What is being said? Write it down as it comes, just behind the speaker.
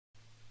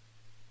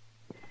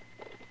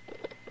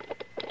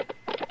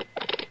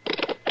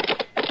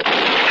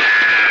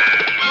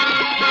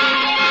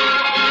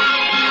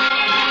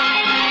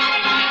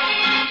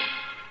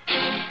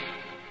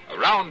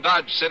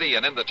Dodge City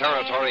and in the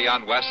territory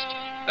on west,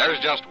 there's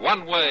just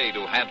one way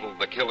to handle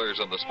the killers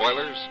and the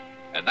spoilers,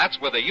 and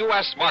that's with a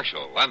U.S.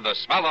 Marshal and the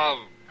smell of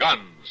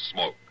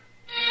Gunsmoke.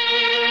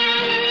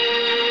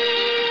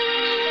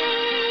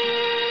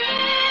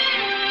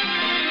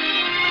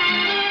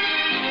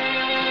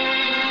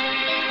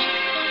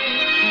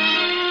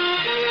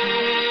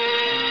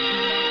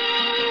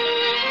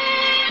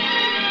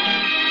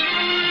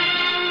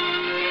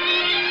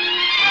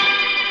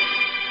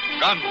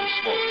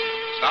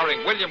 Gunsmoke,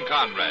 starring William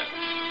Conrad.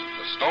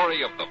 The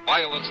story of the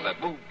violence that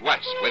moved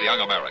west with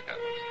young America.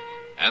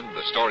 And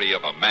the story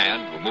of a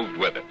man who moved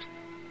with it.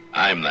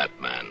 I'm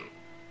that man.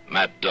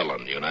 Matt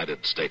Dillon,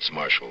 United States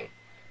Marshal.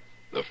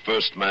 The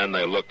first man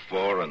they look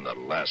for and the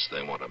last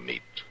they want to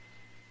meet.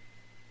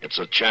 It's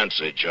a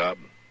chancy job,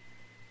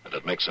 and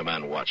it makes a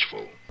man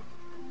watchful.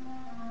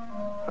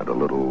 And a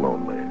little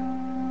lonely.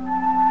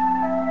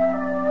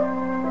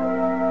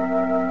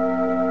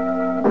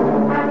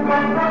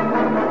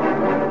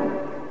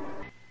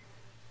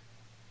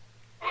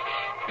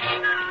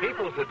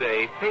 People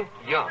today think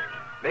young,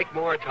 make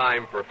more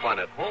time for fun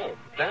at home,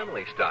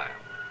 family style.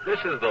 This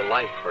is the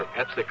life for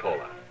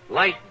Pepsi-Cola.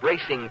 Light,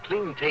 bracing,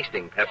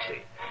 clean-tasting Pepsi.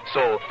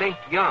 So think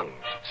young.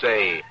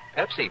 Say,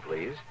 Pepsi,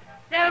 please.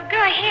 So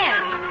go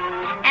ahead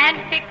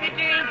and pick a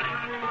drink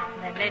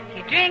that lets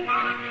you drink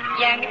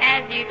young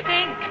as you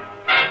think.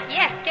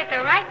 Yes, get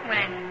the right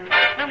one,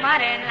 the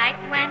modern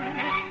light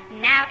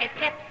one. Now it's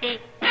Pepsi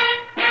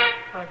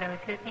for those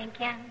who think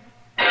young.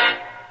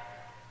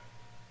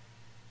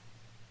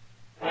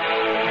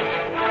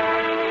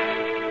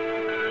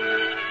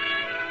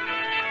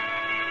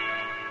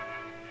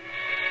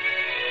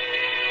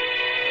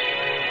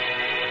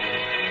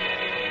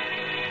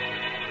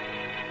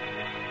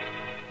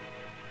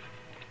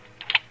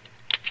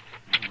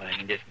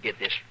 Just get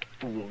this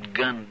fool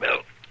gun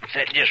belt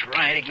set just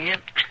right again.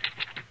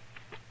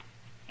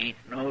 Ain't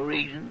no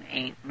reason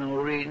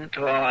at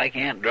all I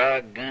can't draw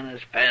a gun as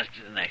fast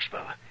as the next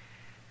fella.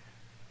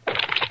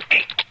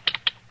 Hey.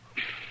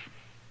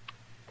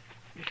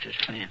 Just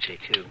as fancy,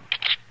 too.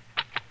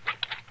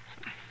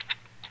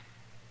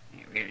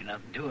 Ain't really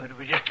nothing to it.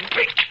 We just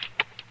quick.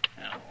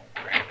 Oh,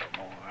 grab it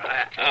more.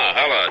 Oh,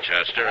 hello,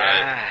 Chester.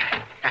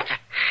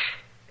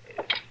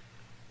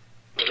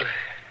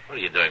 What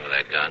are you doing with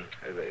that gun?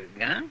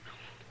 Gun?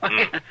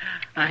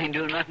 I ain't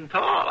doing nothing at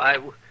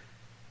all.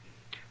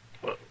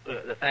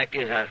 The fact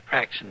is I was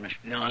practicing, Mr.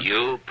 Dillon.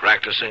 You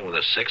practicing with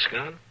a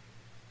 6-gun?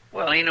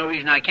 Well, ain't no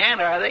reason I can't,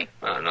 are they?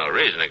 Well, no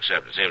reason,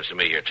 except it seems to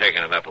me you're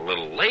taking it up a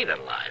little late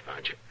in life,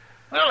 aren't you?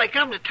 Well, there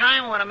comes a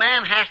time when a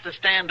man has to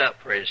stand up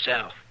for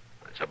himself.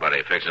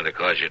 Somebody fixing to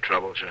cause you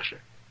trouble, Chester?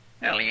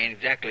 Well, he ain't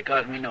exactly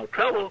causing me no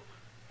trouble.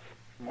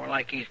 More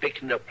like he's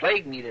fixing to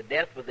plague me to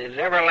death with his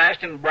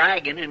everlasting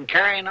bragging and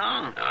carrying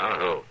on. Oh,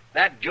 who?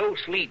 That Joe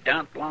Sleet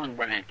down at the Long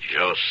Branch.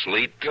 Joe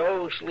Sleet?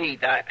 Joe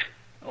Sleet. I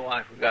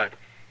forgot.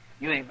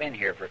 You ain't been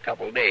here for a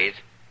couple of days.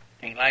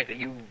 Ain't likely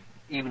you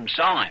even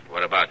saw him.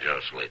 What about Joe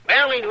Sleet?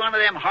 Well, he's one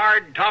of them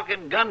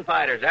hard-talking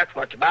gunfighters. That's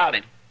what's about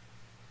him.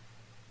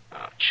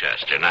 Oh,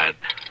 Chester, now,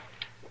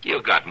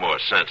 you've got more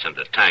sense than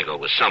to tangle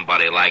with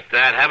somebody like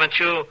that, haven't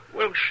you?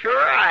 Well,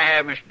 sure I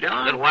have, Mr.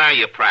 Dillon. Then why are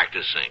you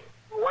practicing?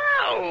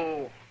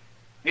 Well,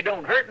 it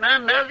don't hurt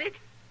none, does it?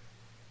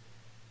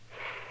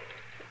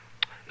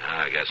 No,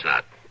 I guess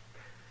not.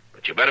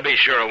 But you better be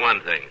sure of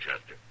one thing,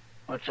 Chester.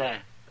 What's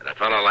that? That a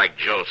fellow like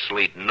Joe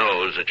Sleet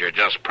knows that you're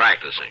just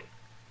practicing.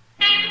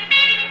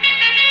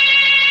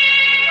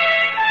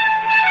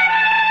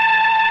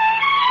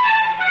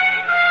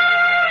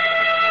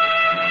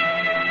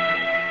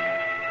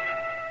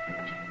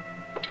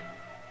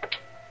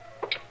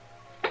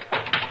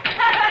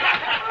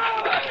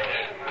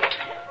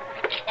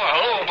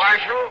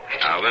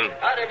 Alvin.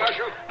 Howdy,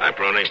 Marshal. Hi,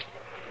 Proney.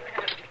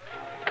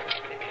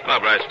 Hello,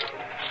 Bryce.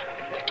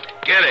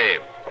 Kitty.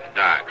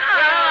 Doc.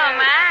 Oh,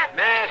 Matt.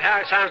 Matt, how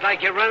it sounds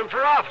like you're running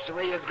for office, the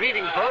way you're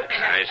greeting folks.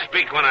 I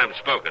speak when I'm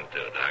spoken to,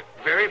 Doc.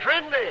 Very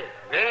friendly.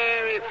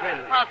 Very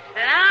friendly. Well, sit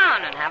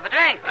down and have a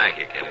drink. Thank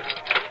you, Kitty.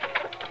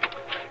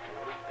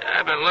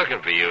 I've been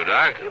looking for you,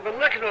 Doc. You've been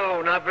looking,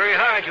 not very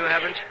hard, you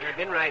haven't. I've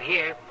been right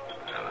here.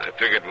 Well, I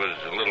figured it was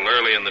a little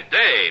early in the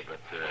day, but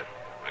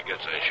I guess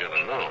I should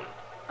have known.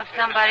 If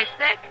somebody's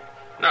sick.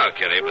 No,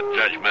 Kitty, but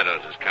Judge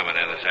Meadows is coming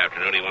in this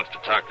afternoon. He wants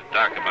to talk to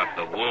Doc about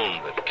the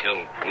wound that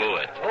killed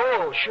Blewett.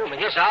 Oh, sure, I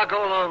guess I'll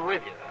go along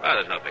with you. Well,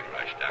 there's no big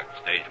rush, Doc.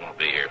 The stage won't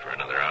be here for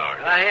another hour.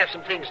 I have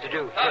some things to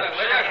do first.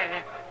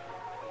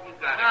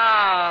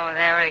 Oh,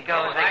 there he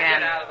goes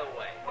again.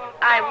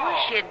 I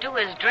wish he'd do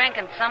his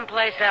drinking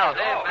someplace else.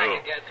 Who? Oh,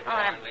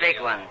 that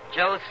big one,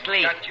 Joe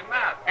Sleet.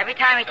 Every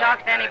time he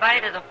talks to anybody,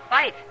 there's a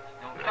fight.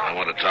 I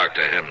want to talk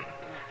to him.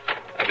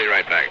 I'll be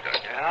right back,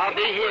 Doc. I'll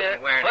be here.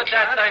 Put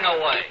that thing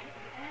away.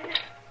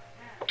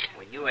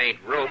 Well, you ain't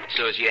roped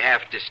so's you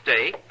have to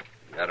stay.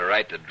 Got a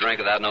right to drink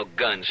without no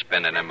gun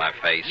spinning in my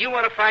face. You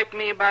want to fight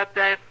me about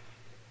that?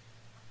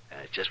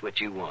 That's just what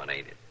you want,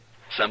 ain't it?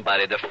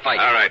 Somebody to fight.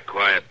 All right,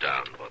 quiet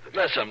down, both of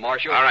you. Listen,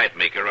 Marshal. All right,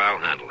 Meeker, I'll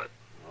handle it.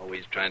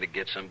 Always trying to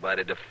get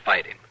somebody to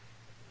fight him.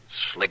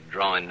 Slick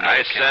drawing. No I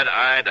count. said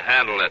I'd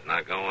handle it.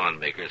 Now, go on,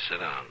 Meeker. Sit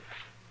down.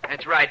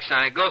 That's right,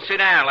 Sonny. Go sit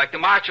down, like the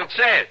marshal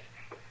said.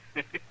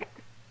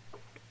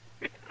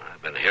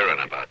 I've been hearing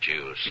about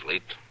you,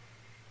 Sleet.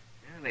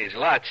 Well, there's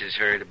lots has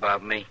heard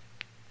about me.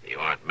 You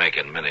aren't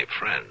making many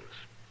friends.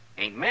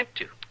 Ain't meant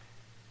to.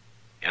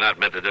 You're not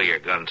meant to do your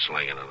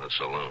gunslinging in the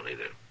saloon,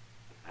 either.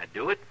 I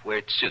do it where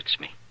it suits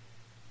me.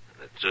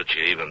 It suits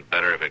you even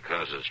better if it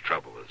causes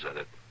trouble, is that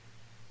it?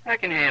 I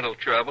can handle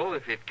trouble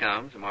if it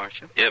comes,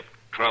 Marshal. If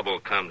trouble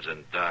comes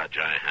in Dodge,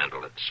 I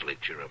handle it, Sleet.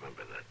 You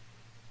remember that.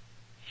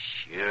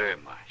 Sure,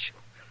 Marshal.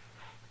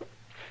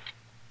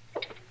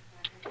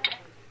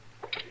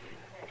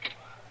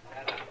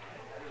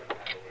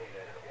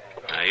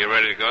 Are you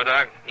ready to go,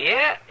 Doc?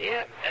 Yeah.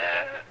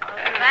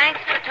 Thanks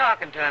for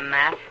talking to him,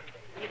 Matt.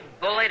 He's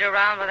bullied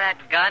around with that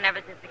gun ever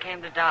since he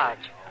came to Dodge.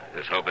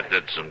 Just hope it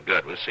did some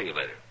good. We'll see you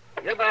later.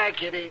 Goodbye,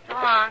 Kitty. So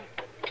long.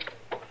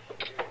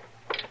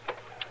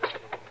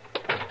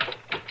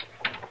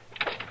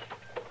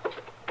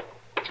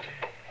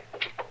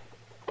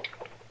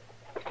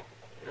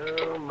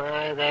 Oh,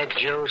 my, that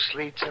Joe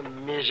Sleet's a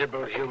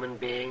miserable human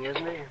being,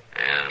 isn't he?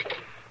 Yeah.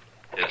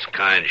 His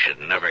kind should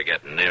never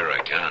get near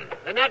a gun.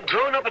 They're not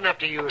grown up enough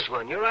to use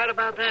one. You're right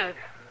about that.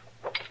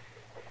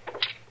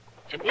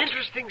 It's an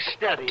interesting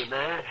study,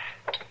 Matt.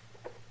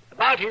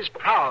 About his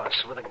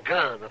prowess with a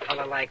gun, a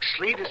fellow like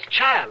Sleet is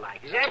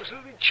childlike. He's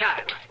absolutely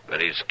childlike.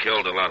 But he's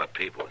killed a lot of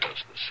people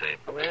just the same.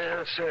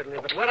 Well, certainly,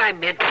 but what I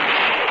meant...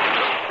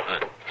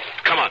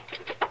 Come on.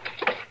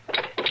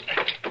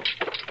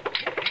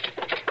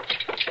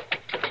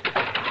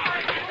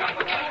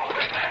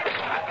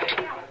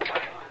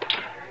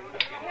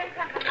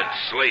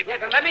 It's Sleet.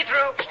 Yeah, let me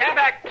through. Stand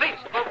back, please,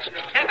 folks.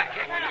 Stand back.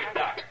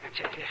 That's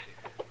it, yeah.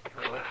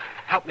 Oh,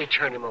 help me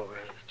turn him over.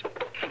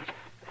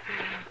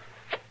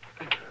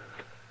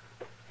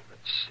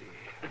 Let's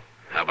see.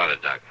 How about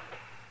it, Doc?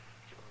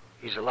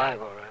 He's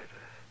alive, all right.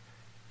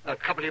 A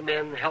couple of you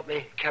men help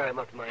me carry him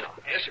up to my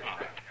office. Yes, sir.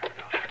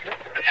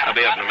 I'll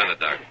be up in a minute,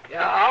 Doc.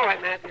 Yeah, all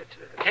right, Matt.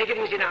 Take it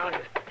easy now.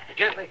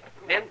 Gently.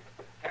 Men.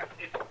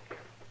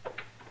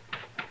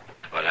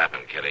 What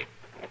happened, Kitty?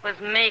 It was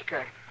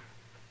Meeker.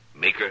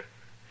 Meeker?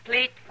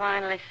 Sleet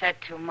finally said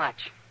too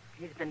much.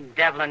 He's been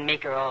deviling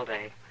Meeker all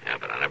day. Yeah,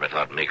 but I never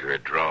thought Meeker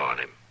would draw on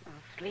him. Well,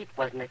 Sleet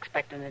wasn't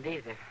expecting it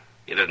either.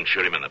 You didn't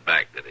shoot him in the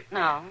back, did he?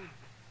 No.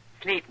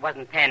 Sleet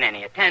wasn't paying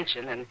any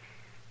attention, and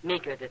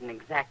Meeker didn't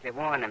exactly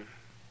warn him.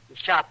 He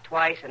shot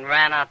twice and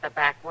ran out the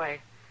back way.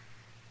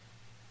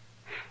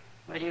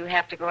 Will you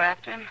have to go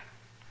after him?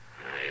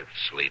 If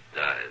Sleet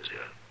dies,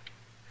 yeah.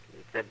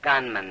 He's a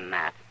gunman,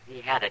 Matt.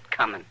 He had it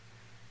coming.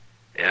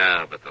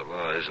 Yeah, but the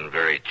law isn't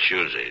very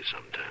choosy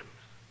sometimes.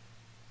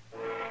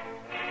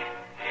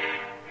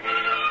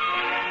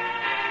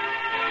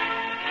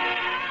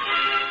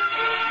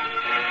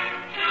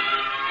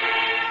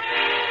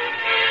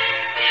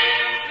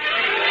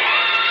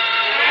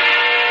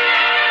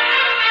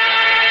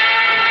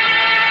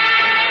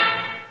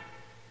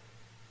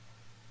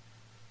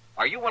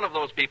 Are you one of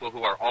those people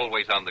who are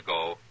always on the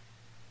go?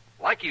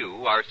 Like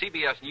you, our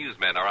CBS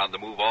newsmen are on the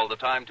move all the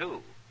time,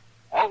 too.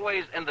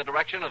 Always in the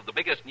direction of the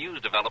biggest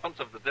news developments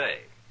of the day.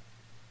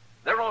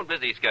 Their own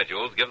busy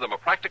schedules give them a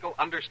practical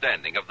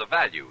understanding of the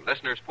value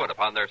listeners put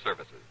upon their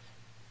services.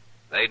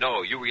 They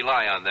know you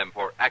rely on them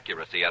for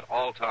accuracy at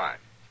all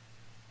times.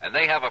 And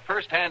they have a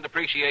first-hand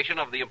appreciation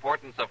of the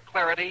importance of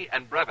clarity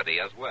and brevity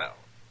as well.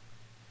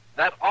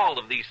 That all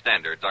of these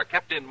standards are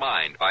kept in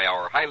mind by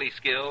our highly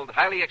skilled,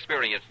 highly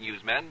experienced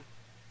newsmen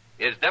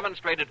is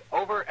demonstrated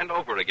over and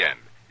over again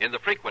in the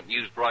frequent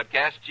news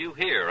broadcasts you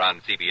hear on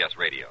CBS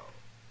Radio.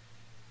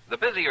 The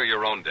busier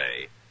your own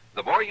day,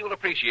 the more you'll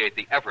appreciate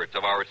the efforts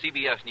of our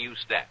CBS News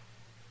staff.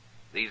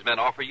 These men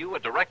offer you a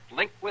direct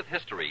link with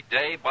history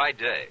day by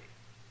day.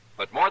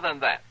 But more than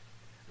that,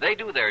 they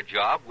do their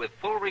job with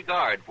full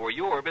regard for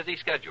your busy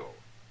schedule.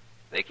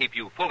 They keep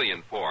you fully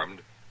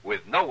informed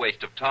with no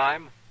waste of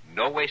time,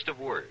 no waste of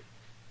words.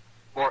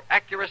 For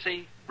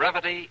accuracy,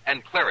 brevity,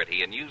 and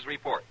clarity in news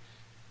reports.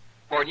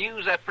 For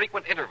news at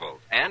frequent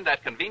intervals and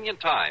at convenient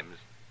times,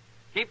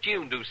 keep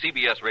tuned to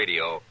CBS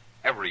Radio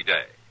every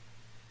day.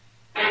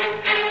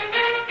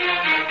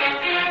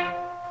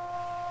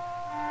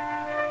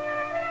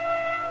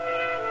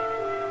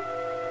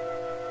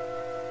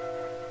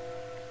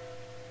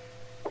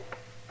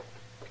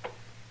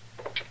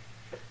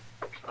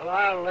 Well,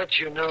 I'll let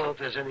you know if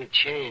there's any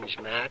change,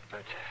 Matt,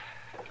 but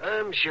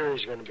I'm sure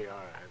he's going to be all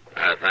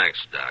right. Thanks,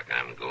 Doc.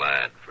 I'm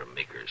glad for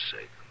Meeker's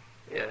sake.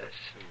 Yes.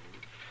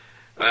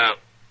 Well,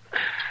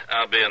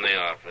 I'll be in the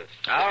office.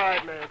 All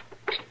right, man.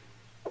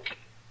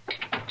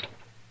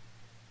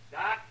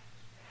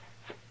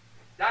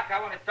 Doc,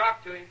 I want to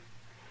talk to you.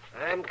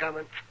 I'm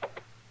coming.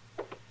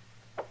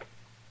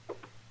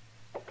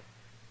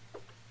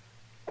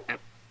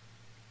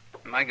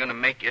 Am I going to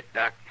make it,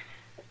 Doc?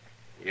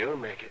 You'll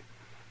make it.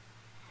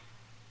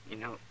 You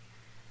know,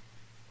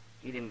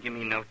 you didn't give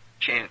me no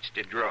chance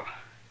to draw.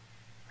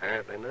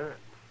 Apparently not.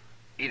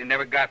 He'd have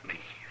never got me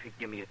they'd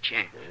give me a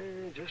chance.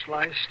 Just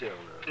lie still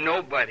now.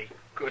 Nobody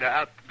could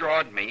have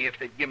outdrawed me if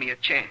they'd give me a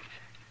chance.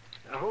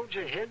 Now hold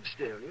your head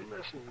still. You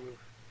mustn't move.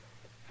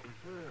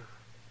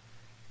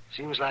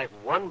 Seems like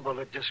one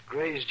bullet just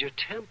grazed your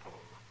temple.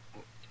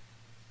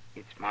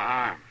 It's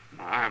my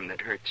arm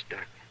that hurts,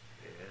 Doc.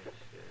 Yes.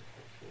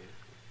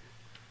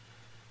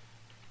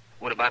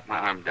 What about my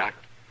arm, Doc?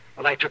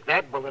 Well, I took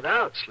that bullet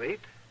out,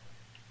 Sleet.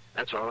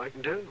 That's all I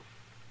can do.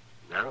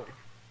 Now.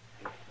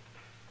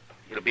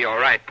 It'll be all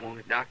right, won't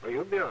it, Doc? Well,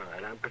 you'll be all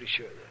right. I'm pretty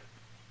sure of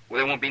that. Well,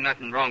 there won't be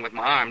nothing wrong with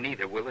my arm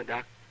neither, will it,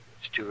 Doc?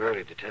 It's too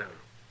early to tell.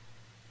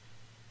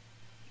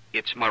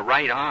 It's my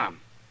right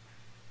arm.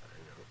 I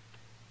know.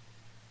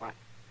 What?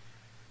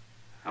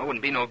 I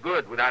wouldn't be no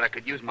good without I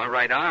could use my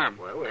right arm.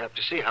 Well, we'll have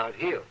to see how it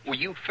heals. Well,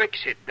 you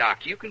fix it,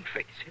 Doc. You can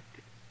fix it.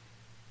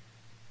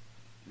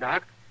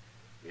 Doc?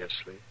 Yes,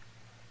 Sleet.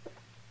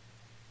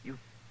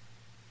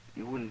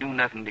 You wouldn't do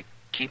nothing to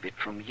keep it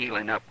from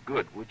healing up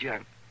good, would you?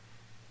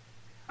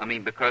 I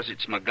mean, because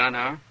it's my gun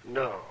arm?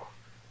 No.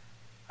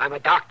 I'm a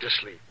doctor,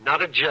 Sleet,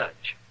 not a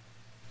judge.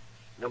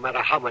 No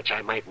matter how much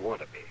I might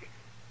want to be.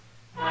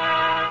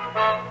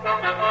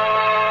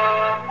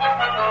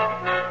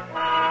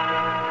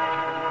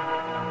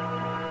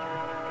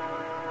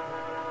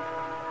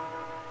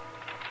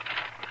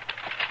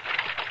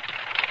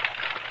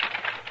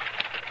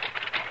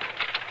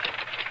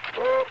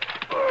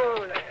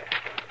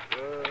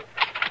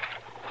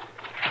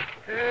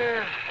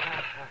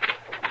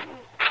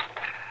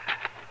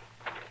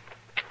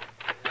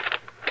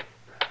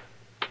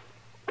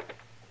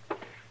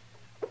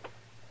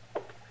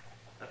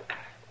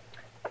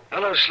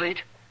 Hello,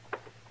 Sleet.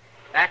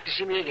 Back to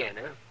see me again,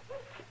 huh?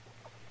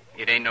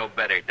 It ain't no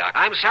better, Doc.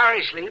 I'm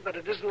sorry, Sleet, but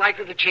it isn't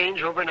likely to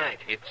change overnight.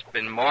 It's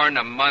been more'n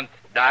a month,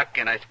 Doc,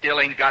 and I still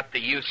ain't got the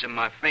use of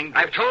my fingers.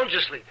 I've told you,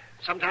 Sleet.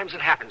 Sometimes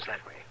it happens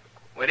that way.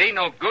 Well, it ain't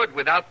no good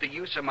without the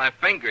use of my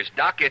fingers,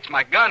 Doc. It's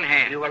my gun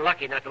hand. You were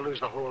lucky not to lose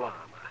the whole arm.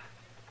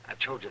 I've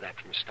told you that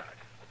from the start.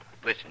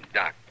 Listen,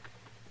 Doc.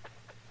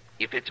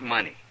 If it's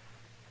money,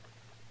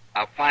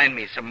 I'll find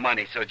me some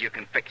money so you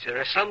can fix it.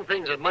 There are some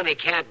things that money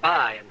can't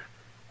buy, and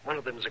one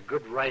of them's a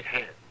good right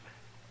hand.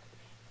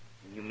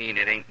 You mean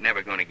it ain't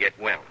never going to get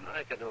well?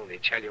 I can only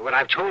tell you what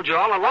I've told you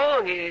all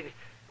along. It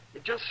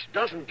just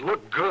doesn't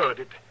look good.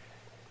 It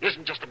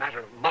isn't just a matter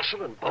of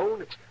muscle and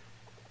bone.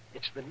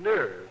 It's the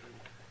nerve.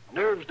 And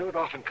nerves don't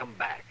often come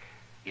back.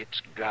 It's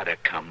got to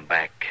come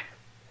back.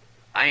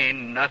 I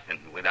ain't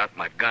nothing without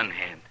my gun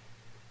hand.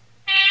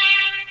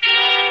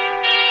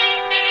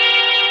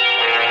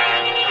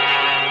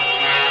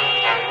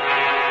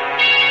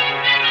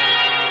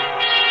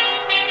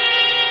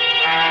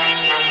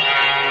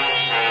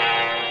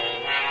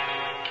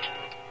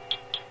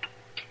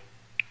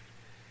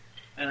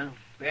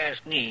 If you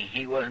ask me,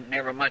 he wasn't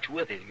never much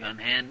with his gun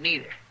hand,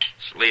 neither.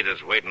 Sleet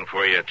is waiting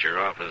for you at your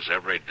office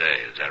every day.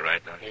 Is that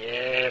right, Doc?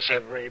 Yes,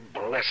 every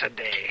blessed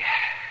day.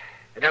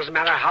 It doesn't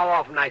matter how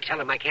often I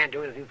tell him I can't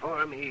do anything for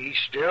him. He's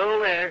still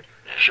there,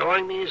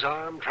 showing me his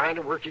arm, trying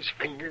to work his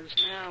fingers.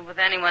 Well, with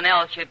anyone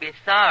else, you'd be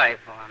sorry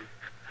for him.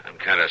 I'm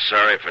kind of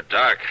sorry for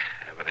Doc,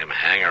 having him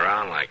hang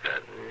around like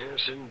that.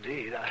 Yes,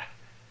 indeed.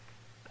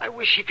 I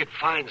wish he could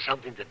find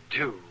something to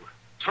do.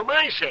 For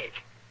my sake.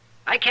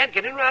 I can't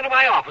get in or out of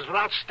my office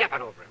without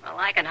stepping over him. Well,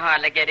 I can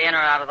hardly get in or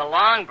out of the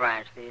Long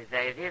Branch these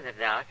days either,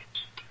 Doc.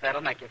 If that'll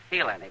make you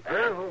feel any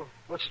better. Well,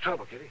 what's the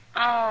trouble, Kitty?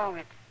 Oh,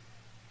 it's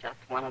just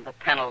one of the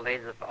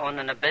penalties of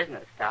owning a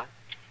business, Doc.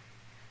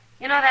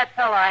 You know that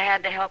fellow I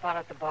had to help out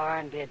at the bar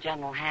and be a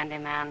general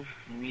handyman?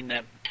 You mean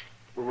that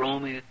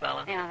Romy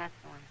fella? Yeah, that's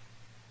the one.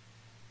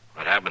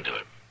 What happened to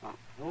him? Well,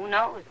 who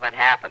knows what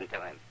happened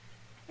to him?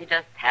 He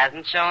just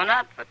hasn't shown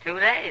up for 2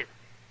 days.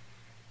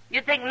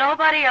 You'd think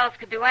nobody else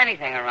could do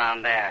anything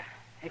around there.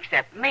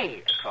 Except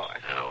me, of course.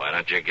 Now, why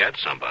don't you get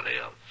somebody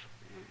else?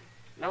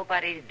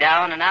 Nobody's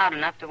down and out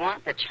enough to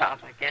want the job,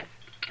 I guess.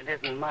 It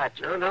isn't much.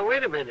 No,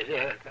 wait a minute.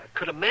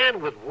 Could a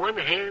man with one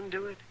hand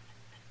do it?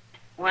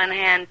 One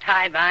hand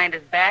tied behind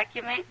his back,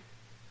 you mean?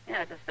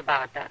 Yeah, just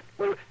about that.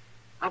 Well,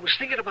 I was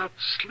thinking about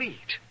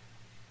Sleet.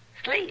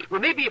 Sleet? Well,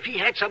 maybe if he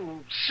had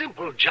some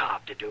simple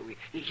job to do,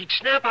 he'd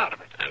snap out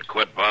of it. And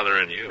quit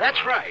bothering you. That's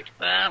huh? right.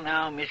 Well,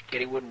 now, Miss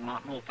Kitty wouldn't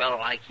want no fellow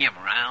like him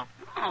around.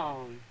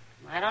 Oh,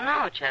 I don't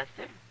know,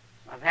 Chester.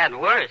 I've had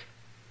worse.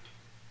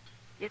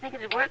 Do you think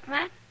it'd work,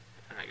 Matt?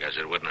 I guess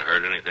it wouldn't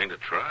hurt anything to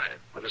try it.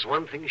 But there's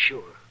one thing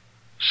sure.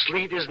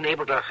 Sleet isn't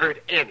able to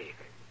hurt anything.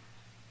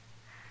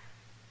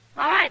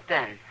 All right,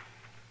 then.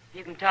 If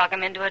you can talk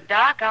him into a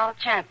dock, I'll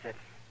chance it.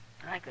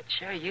 I could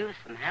sure use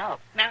some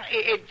help. Now,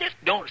 it just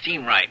don't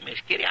seem right,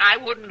 Miss Kitty. I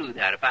wouldn't do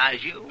that if I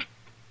was you.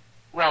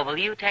 Well, will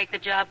you take the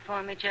job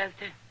for me,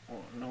 Chester?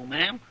 Oh, no,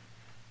 ma'am.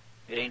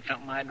 It ain't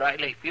something I'd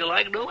rightly feel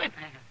like doing.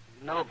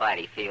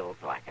 Nobody feels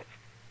like it.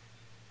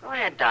 Go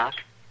ahead, Doc.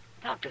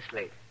 Talk to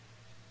Sleet.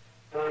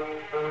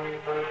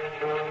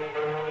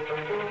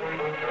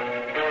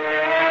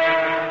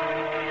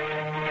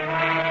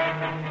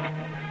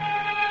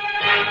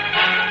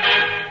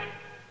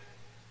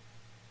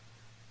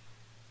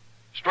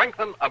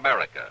 Strengthen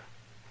America.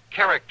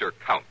 Character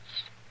counts.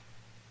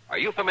 Are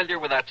you familiar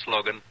with that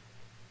slogan?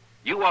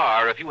 You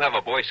are if you have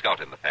a Boy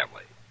Scout in the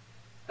family.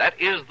 That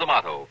is the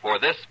motto for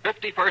this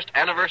 51st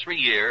anniversary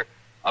year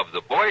of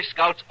the Boy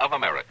Scouts of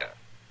America.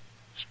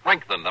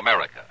 Strengthen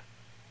America.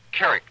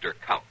 Character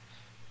counts.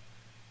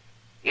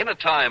 In a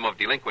time of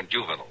delinquent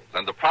juveniles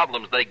and the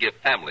problems they give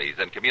families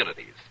and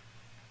communities,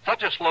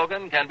 such a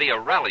slogan can be a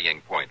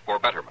rallying point for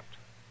betterment.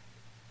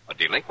 A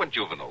delinquent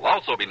juvenile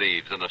also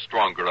believes in a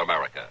stronger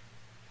America,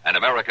 an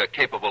America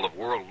capable of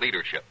world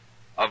leadership,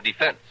 of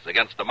defense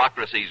against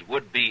democracy's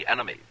would-be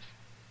enemies.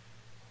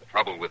 The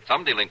trouble with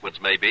some delinquents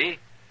may be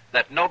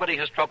that nobody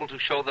has troubled to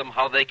show them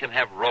how they can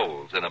have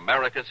roles in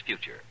America's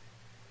future.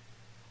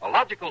 A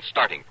logical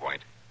starting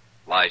point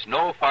lies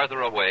no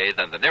farther away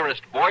than the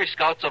nearest Boy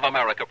Scouts of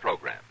America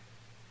program.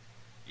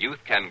 Youth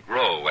can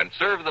grow and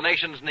serve the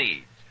nation's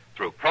needs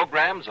through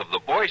programs of the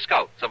Boy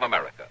Scouts of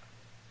America.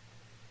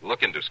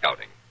 Look into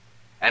scouting,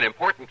 an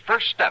important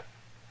first step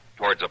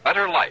towards a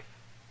better life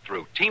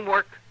through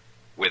teamwork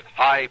with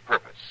high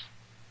purpose.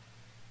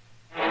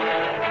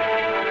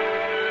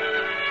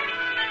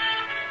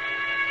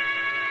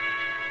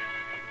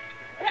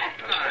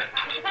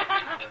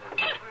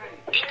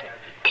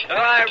 Oh,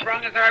 I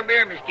brung us our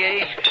beer, Miss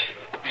Kitty.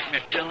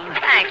 Miss Dillon.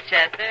 Thanks,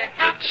 Chester.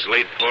 Did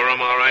Sleet pour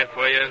 'em all right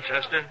for you,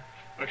 Chester?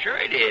 Well, sure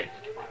he did.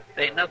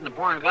 There ain't nothing to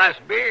pour in a glass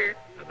of beer.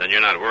 But then you're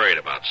not worried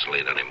about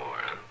Sleet anymore,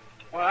 huh?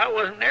 Well, I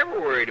wasn't never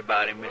worried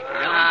about him, Mr.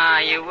 Dillon. Ah,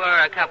 you were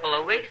a couple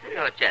of weeks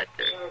ago,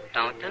 Chester.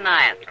 Don't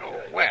deny it.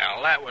 Oh,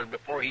 well, that was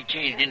before he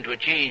changed into a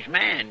changed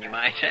man, you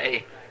might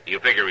say. You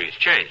figure he's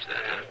changed then,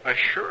 huh? Well,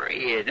 sure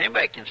he is.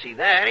 Anybody can see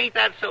that. Ain't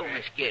that so,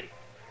 Miss Kitty?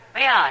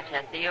 Yeah,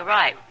 Chester, you're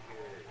right.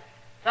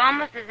 It's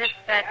almost as if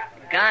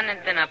that gun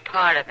had been a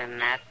part of him,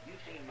 Matt.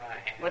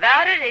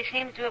 Without it, he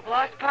seems to have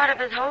lost part of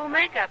his whole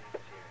makeup.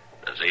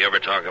 Does he ever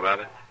talk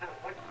about it?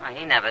 Well,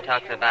 he never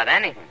talks about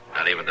anything.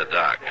 Not even the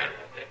doc, huh?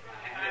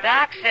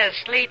 Doc says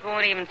Sleet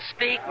won't even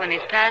speak when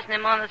he's passing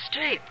him on the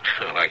street.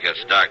 Well, I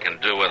guess Doc can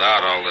do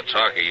without all the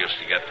talk he used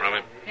to get from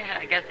him. Yeah,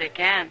 I guess he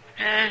can.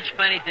 It's a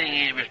funny thing,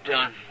 ain't it, Mr.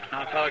 Dillon?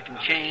 How a fellow can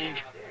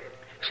change.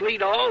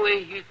 Sleet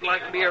always used to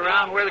like to be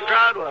around where the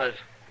crowd was.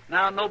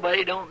 Now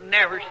nobody don't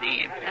never see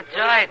him. That's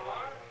right.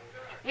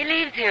 He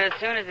leaves here as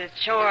soon as his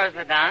chores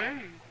are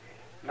done.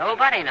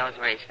 Nobody knows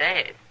where he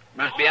stays.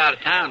 Must be out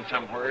of town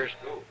somewheres.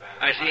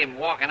 I see him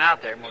walking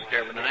out there most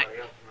every night.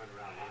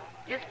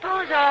 Do you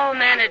suppose all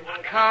men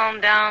would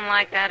calm down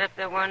like that if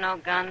there were no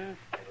guns?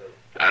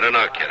 I don't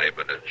know, Kitty,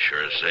 but it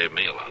sure saved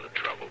me a lot of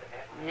trouble.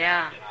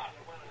 Yeah.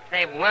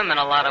 Save women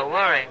a lot of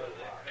worry.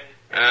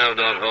 Well,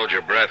 don't hold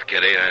your breath,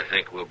 Kitty. I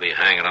think we'll be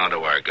hanging on to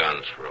our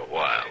guns for a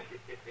while.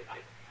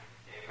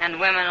 And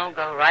women will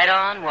go right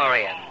on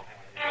worrying.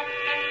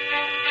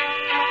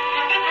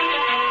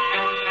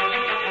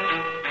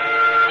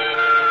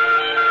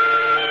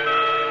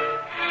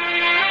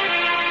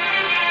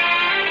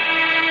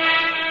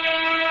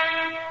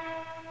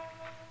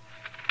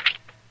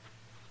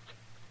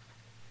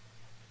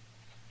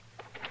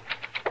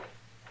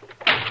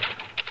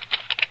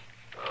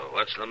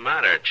 What's the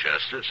matter,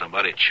 Chester?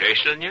 Somebody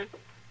chasing you?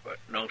 But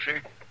no,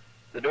 sir.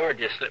 The door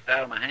just slipped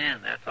out of my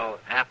hand. That's all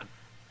that happened.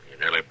 You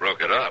nearly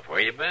broke it off. Where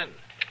you been?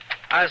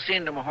 I was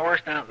seeing to my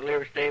horse down at the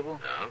livery stable.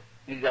 No?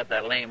 He's got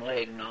that lame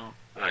leg and all.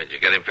 Oh, did you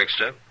get him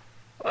fixed up?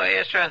 Oh,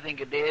 yes, sir, I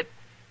think it did.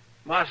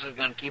 Moss is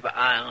going to keep an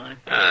eye on him.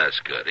 Ah, that's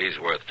good. He's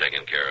worth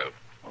taking care of.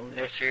 Oh,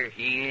 yes, sir,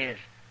 he is.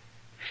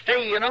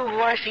 Say, you know who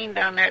I seen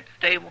down there at the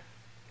stable?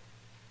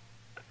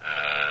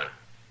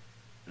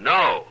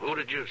 No. Who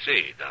did you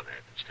see down there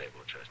at the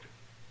stable, Chester?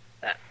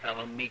 That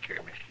fellow Meeker,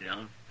 Mr.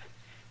 Dillon.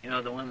 You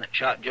know, the one that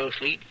shot Joe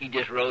Sleet? He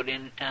just rode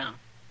into town.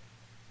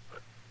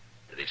 But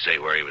did he say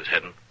where he was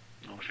heading?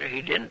 No, sir,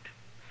 he didn't.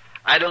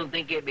 I don't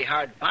think it'd be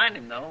hard to find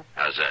him, though.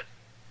 How's that?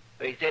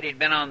 But he said he'd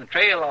been on the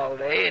trail all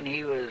day, and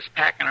he was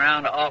packing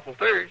around to Awful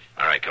Thirds.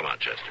 All right, come on,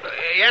 Chester.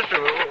 Yes,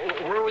 sir.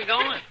 Where are we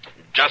going?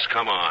 Just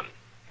come on.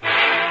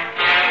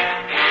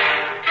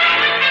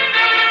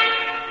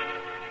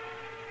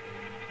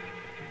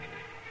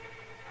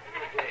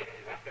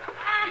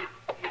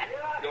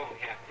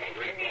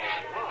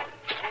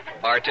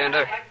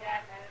 Bartender,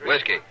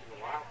 whiskey.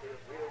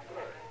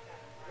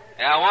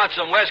 Yeah, I want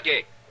some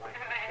whiskey.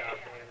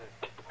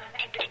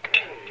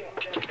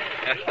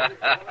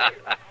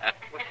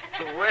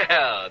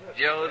 Well,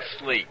 Joe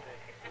Sleet.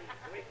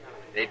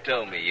 They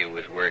told me you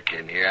was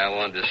working here. I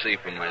wanted to see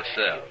for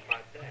myself.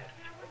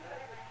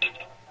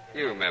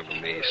 You remember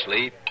me,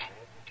 Sleet?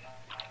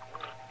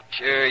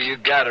 Sure, you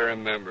gotta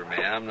remember me.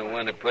 I'm the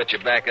one that put you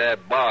back at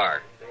that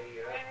bar.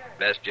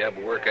 Best job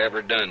of work I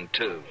ever done,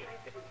 too.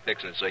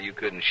 Fixing it so you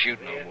couldn't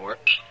shoot no more.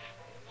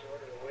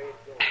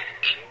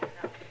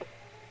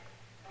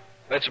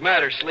 What's the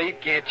matter,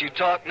 Sleet? Can't you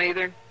talk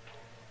neither?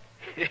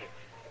 If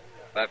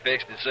I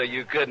fixed it so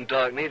you couldn't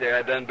talk neither,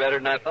 I done better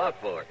than I thought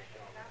for.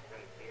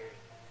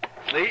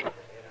 Sleet?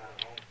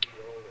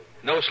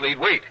 No, Sleet,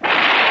 wait.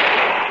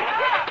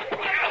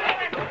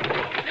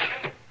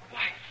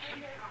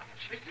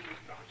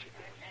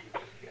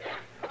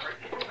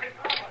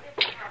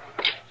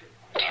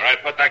 All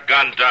right, put that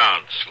gun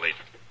down, Sleet.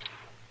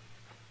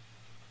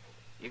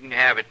 You can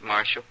have it,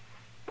 Marshal.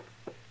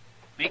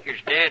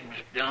 Meeker's dead,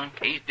 Mr. Dillon.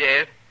 He's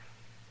dead.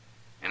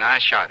 And I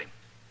shot him.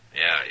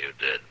 Yeah, you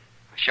did.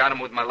 I shot him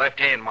with my left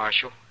hand,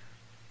 Marshal.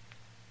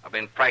 I've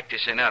been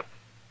practicing up.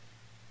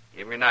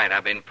 Every night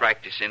I've been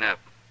practicing up.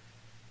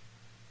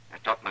 I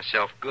taught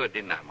myself good,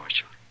 didn't I,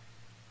 Marshal?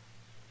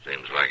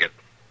 Seems like it.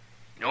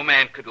 No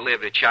man could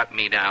live that shot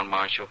me down,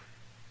 Marshal.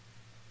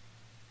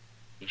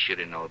 He should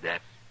have known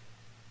that.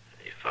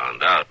 He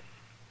found out.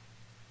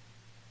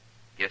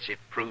 Guess it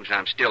proves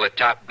I'm still a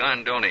top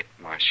gun, don't it,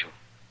 Marshal?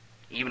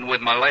 Even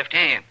with my left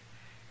hand.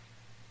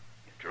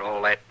 After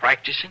all that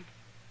practicing,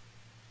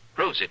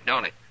 proves it,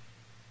 don't it?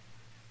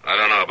 I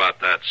don't know about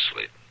that,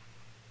 Sleet.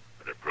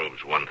 But it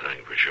proves one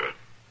thing for sure.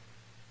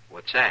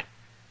 What's that?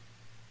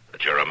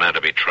 That you're a man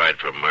to be tried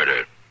for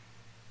murder.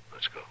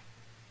 Let's go.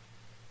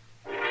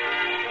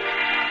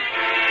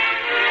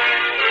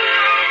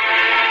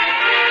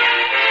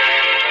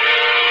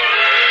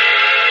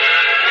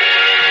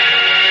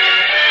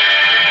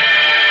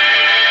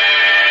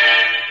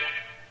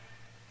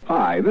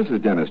 Hi, this is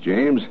Dennis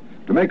James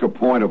to make a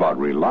point about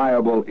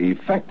reliable,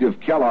 effective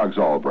Kellogg's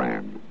All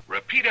Brand.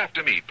 Repeat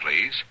after me,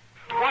 please.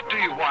 What do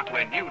you want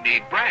when you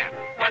need brand?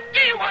 What do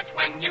you want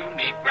when you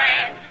need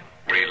brand?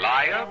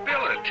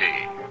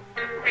 Reliability.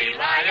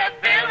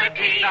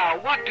 Reliability. Now,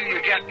 what do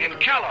you get in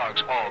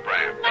Kellogg's All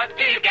Brand? What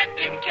do you get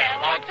in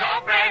Kellogg's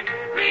All Brand?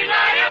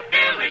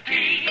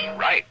 Reliability.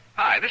 Right.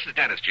 Hi, this is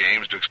Dennis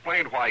James to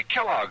explain why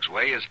Kellogg's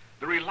Way is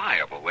the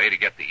reliable way to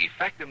get the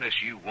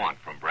effectiveness you want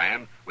from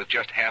brand with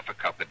just half a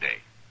cup a day.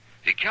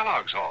 See,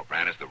 Kellogg's All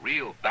Brand is the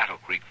real Battle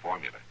Creek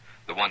formula,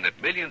 the one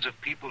that millions of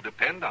people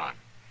depend on.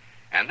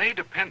 And they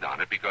depend on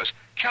it because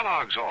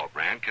Kellogg's All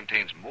Brand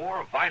contains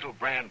more vital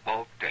brand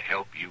bulk to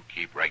help you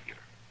keep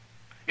regular.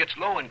 It's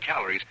low in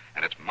calories,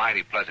 and it's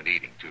mighty pleasant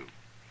eating, too.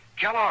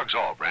 Kellogg's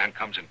All Brand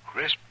comes in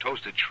crisp,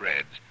 toasted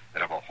shreds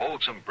that have a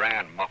wholesome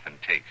brand muffin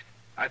taste.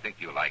 I think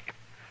you'll like it.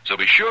 So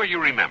be sure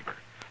you remember,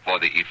 for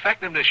the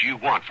effectiveness you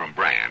want from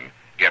brand,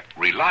 get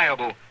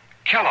reliable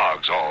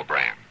Kellogg's All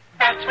Brand.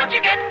 That's what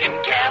you get in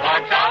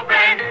Kellogg's All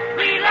Brand.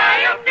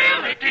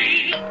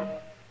 Reliability.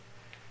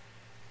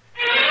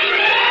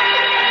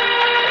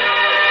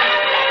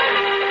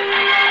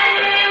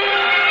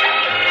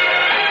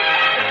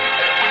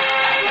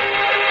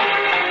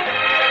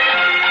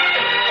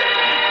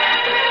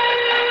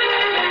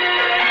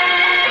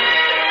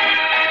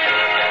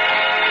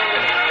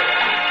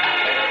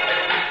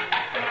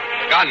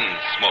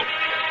 Gunsmoke.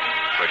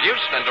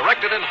 Produced and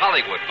directed in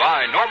Hollywood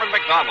by Norman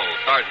Macdonald,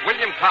 stars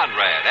William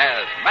Conrad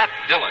as Matt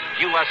Dillon,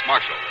 U.S.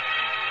 Marshal.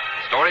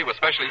 The story was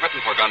specially written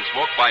for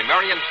Gunsmoke by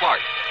Marion Clark,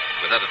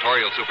 with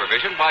editorial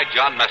supervision by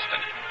John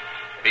Meston.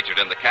 Featured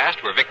in the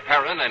cast were Vic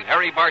Perrin and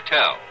Harry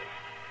Bartell.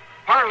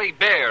 Harley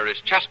Bear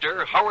is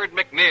Chester, Howard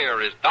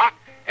McNear is Doc,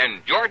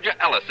 and Georgia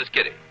Ellis is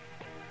Kitty.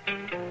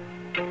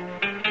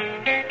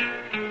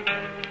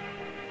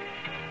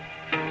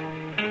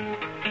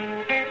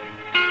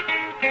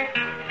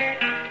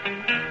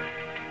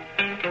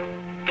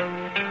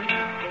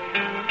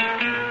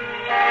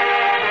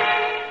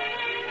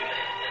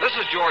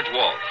 This is George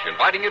Walsh,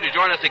 inviting you to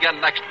join us again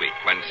next week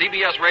when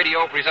CBS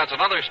Radio presents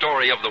another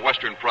story of the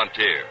Western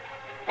frontier.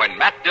 When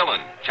Matt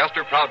Dillon,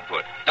 Chester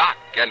Proudfoot, Doc,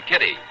 and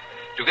Kitty,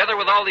 together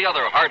with all the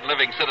other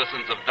hard-living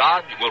citizens of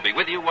Dodge, will be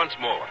with you once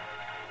more.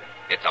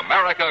 It's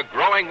America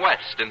growing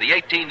west in the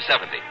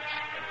 1870s.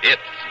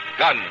 It's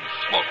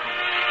Gunsmoke.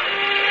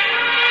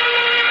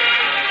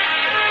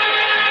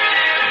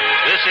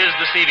 This is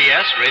the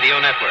CBS Radio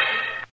Network.